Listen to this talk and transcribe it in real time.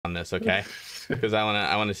this, okay? Because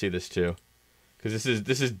I wanna see this too. Because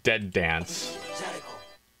this is Dead Dance.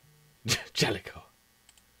 Jaleco.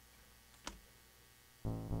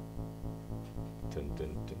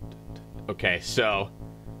 Okay, so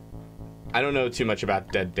I don't know too much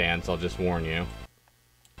about Dead Dance. I'll just warn you.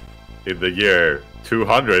 In the year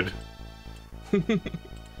 200. Do you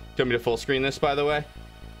want me to full screen this, by the way?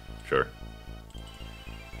 Sure.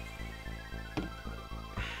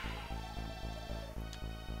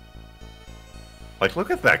 Like,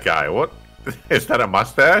 look at that guy. What? Is that a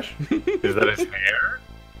mustache? Is that his hair?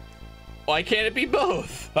 Why can't it be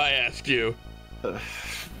both? I ask you.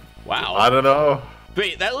 Wow. I don't know.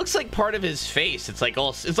 Wait, that looks like part of his face. It's like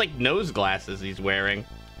nose glasses he's wearing.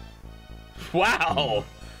 Wow.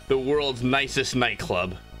 The world's nicest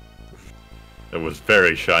nightclub. It was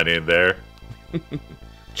very shiny in there.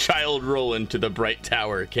 Child Roland to the bright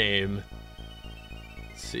tower came.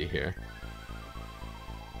 Let's see here.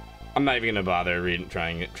 I'm not even gonna bother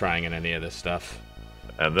trying in any of this stuff.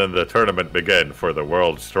 And then the tournament began for the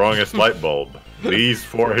world's strongest light bulb. These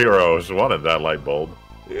 4 heroes wanted that light bulb.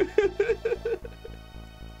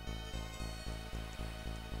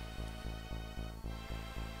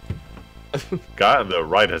 Guy on the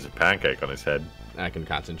right has a pancake on his head. I can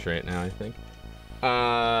concentrate now, I think.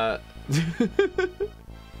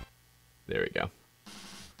 There we go.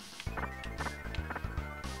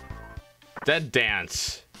 Dead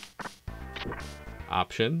Dance.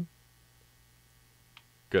 Option.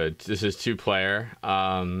 Good. This is 2-player.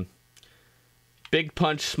 Big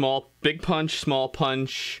punch, small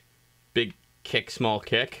punch, big kick, small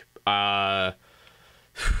kick.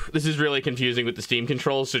 This is really confusing with the Steam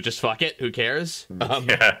controls, so just fuck it. Who cares?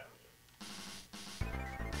 Yeah.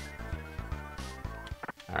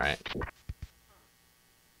 Alright.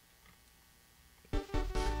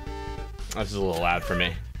 This is a little loud for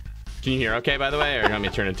me. Can you hear okay, by the way, or do you want me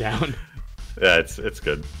to turn it down? Yeah, it's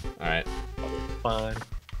good. Alright. Fine.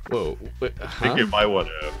 Whoa. Wait, I think you might want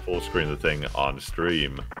to full screen the thing on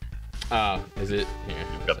stream. Oh, is it? Here.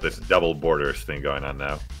 You've got this double borders thing going on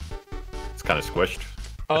now. It's kind of squished.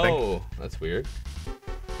 Oh, that's weird.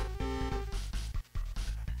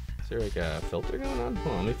 Is there like a filter going on?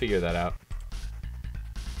 Hold on, let me figure that out.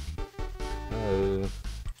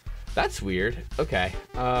 That's weird. Okay.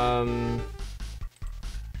 Let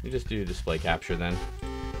me just do display capture then.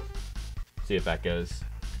 See if that goes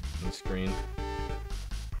on the screen.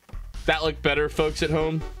 That look better, folks at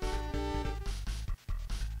home?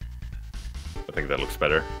 I think that looks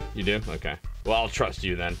better. You do? Okay. Well, I'll trust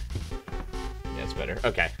you then. Yeah, it's better.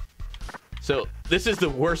 Okay. So, this is the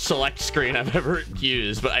worst select screen I've ever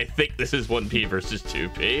used, but I think this is 1P versus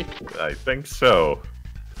 2P. I think so.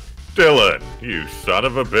 Dylan, you son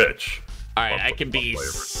of a bitch. Alright, I can be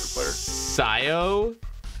Sayo,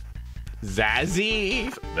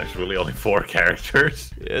 Zazzy. There's really only 4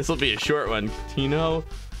 characters. Yeah, this will be a short one. Tino.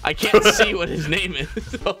 I can't see what his name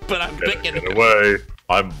is, but I'm picking Get it. away.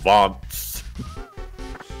 I'm Vance.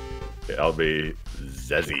 Okay, I'll be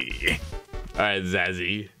Zazzy. Alright,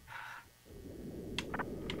 Zazzy.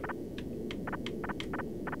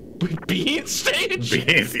 Beans stage?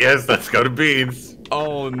 Beans, yes, let's go to Beans.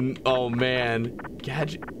 Oh man.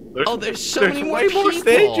 Gadget. There's so there's many way more people.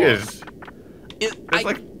 stages. There's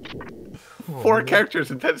like 4 characters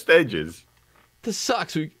and 10 stages. This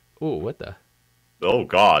sucks. Oh, what the? Oh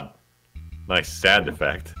god. Nice sound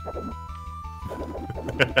effect.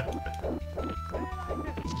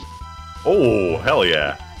 Oh, hell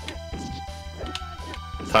yeah.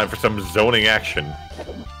 Time for some zoning action.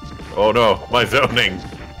 Oh no, my zoning.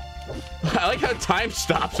 I like how time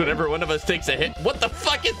stops whenever one of us takes a hit. What the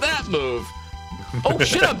fuck is that move? Oh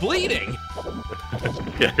shit, I'm bleeding.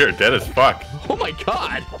 Yeah, you're dead as fuck. Oh my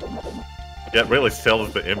god. Yeah, it really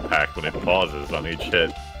sells the impact when it pauses on each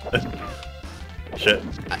hit. Shit.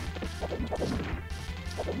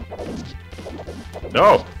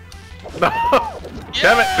 No! No! Yeah!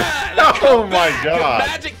 Damn it! Oh my god!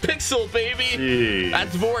 Magic pixel, baby! Jeez.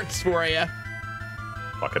 That's Vorts for ya.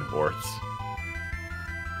 Fucking Vorts.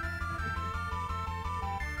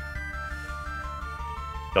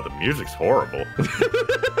 God, the music's horrible.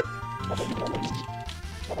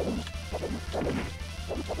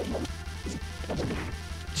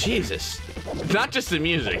 Jesus. Not just the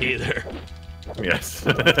music, either. Yes.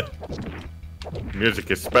 Music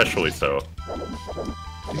especially so.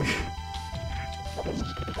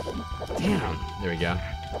 Damn. There we go.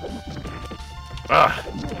 Ah!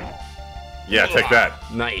 Yeah, take that.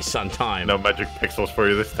 Nice, on time. No magic pixels for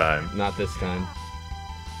you this time. Not this time.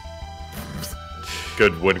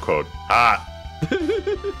 Good win quote. Ah!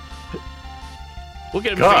 Look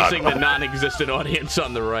at him God. facing the non-existent audience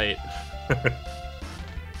on the right.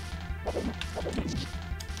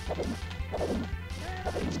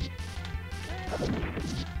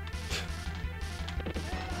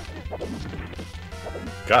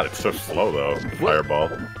 God, it's so slow though. Fireball.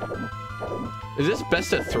 Is this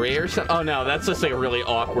best of 3 or something? Oh no, that's just like a really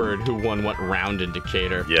awkward who won what round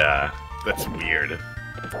indicator. Yeah, that's weird.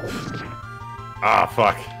 Ah,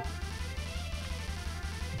 fuck.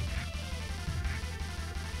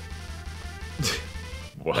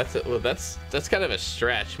 That's kind of a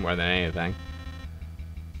stretch more than anything.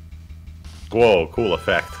 Whoa, cool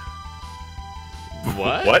effect.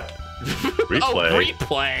 What? What? Replay. Oh,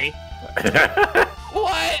 replay.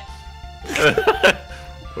 What?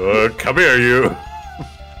 Come here, you.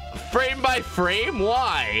 Frame by frame?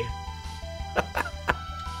 Why?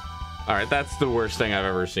 Alright, that's the worst thing I've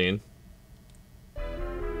ever seen.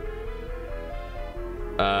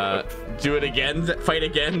 Do it again? Fight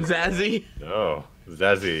again, Zazzy? No.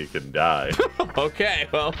 Zazzy can die. Okay,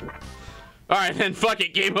 well. Alright, then fuck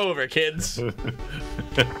it. Game over, kids.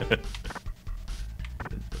 Alright.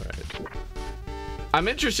 I'm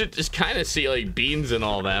interested to kind of see, like, beans and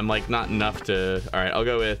all them. Like, not enough to... Alright, I'll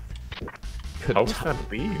go with... How is that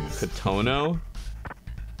beans? Katono?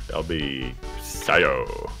 That'll be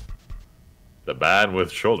Sayo. The man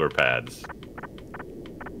with shoulder pads.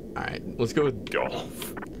 Alright, let's go with...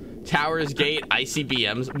 Golf. Towers Gate,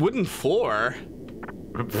 ICBMs, wooden floor.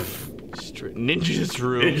 Ninja's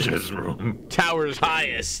room. Ninja's room. Towers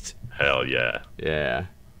highest. Hell yeah. Yeah.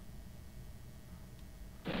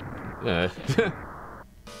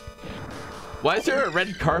 Why is there a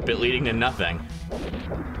red carpet leading to nothing?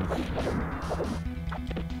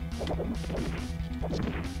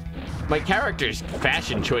 My character's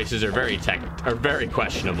fashion choices are very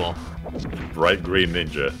questionable. Bright green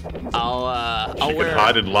ninja. I'll She wear... can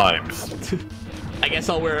hide in limes. I guess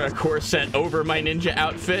I'll wear a corset over my ninja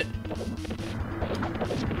outfit.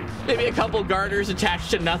 Maybe a couple garters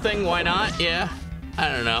attached to nothing. Why not? Yeah. I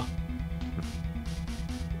don't know.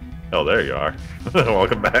 Oh, there you are.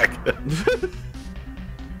 Welcome back.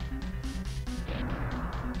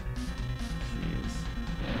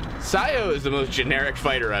 Sayo is the most generic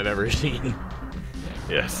fighter I've ever seen.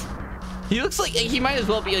 Yes. He looks like he might as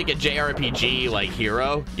well be like a JRPG like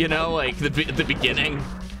hero, you know, like the beginning.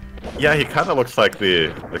 Yeah, he kind of looks like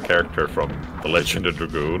the character from The Legend of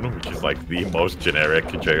Dragoon, which is like the most generic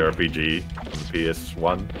JRPG on the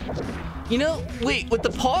PS1. You know, wait, with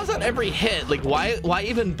the pause on every hit, like why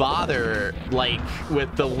even bother like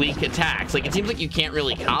with the weak attacks? Like it seems like you can't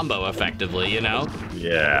really combo effectively, you know?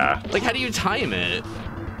 Yeah. Like how do you time it?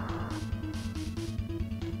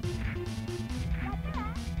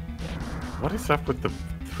 What is up with the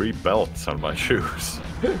 3 belts on my shoes?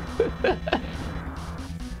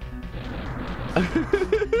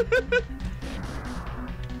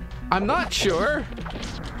 I'm not sure.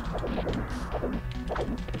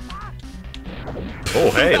 Oh,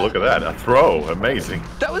 hey, look at that. A throw. Amazing.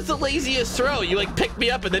 That was the laziest throw. You like picked me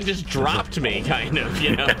up and then just dropped me, kind of,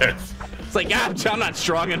 you know? Yes. It's like, I'm not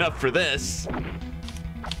strong enough for this.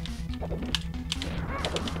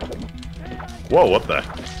 Whoa, what the?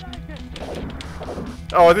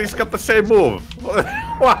 Oh, he's got the same move.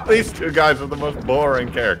 Wow, these two guys are the most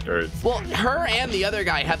boring characters. Well, her and the other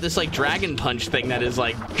guy have this like dragon punch thing that is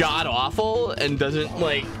like god awful and doesn't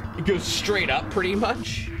like, it goes straight up pretty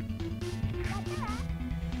much.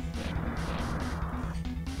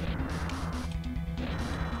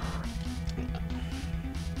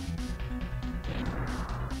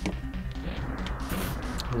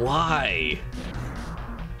 Why?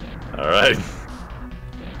 All right.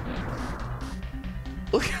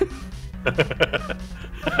 Look.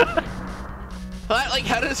 Like,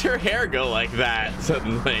 how does her hair go like that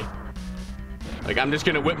suddenly? Like, I'm just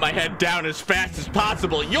gonna whip my head down as fast as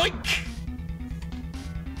possible. Yoink!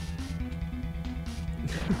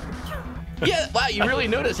 Yeah, wow, you really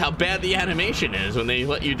notice how bad the animation is when they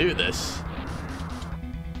let you do this.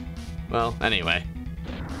 Well, anyway.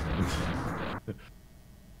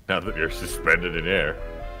 Now that you're suspended in air.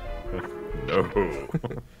 No.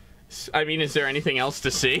 I mean, is there anything else to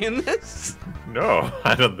see in this? No,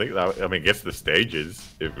 I don't think that. I mean, guess the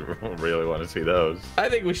stages, if you really want to see those. I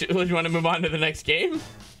think we should. Would you want to move on to the next game?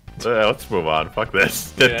 Let's move on. Fuck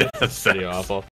this. Yeah, that's pretty awful.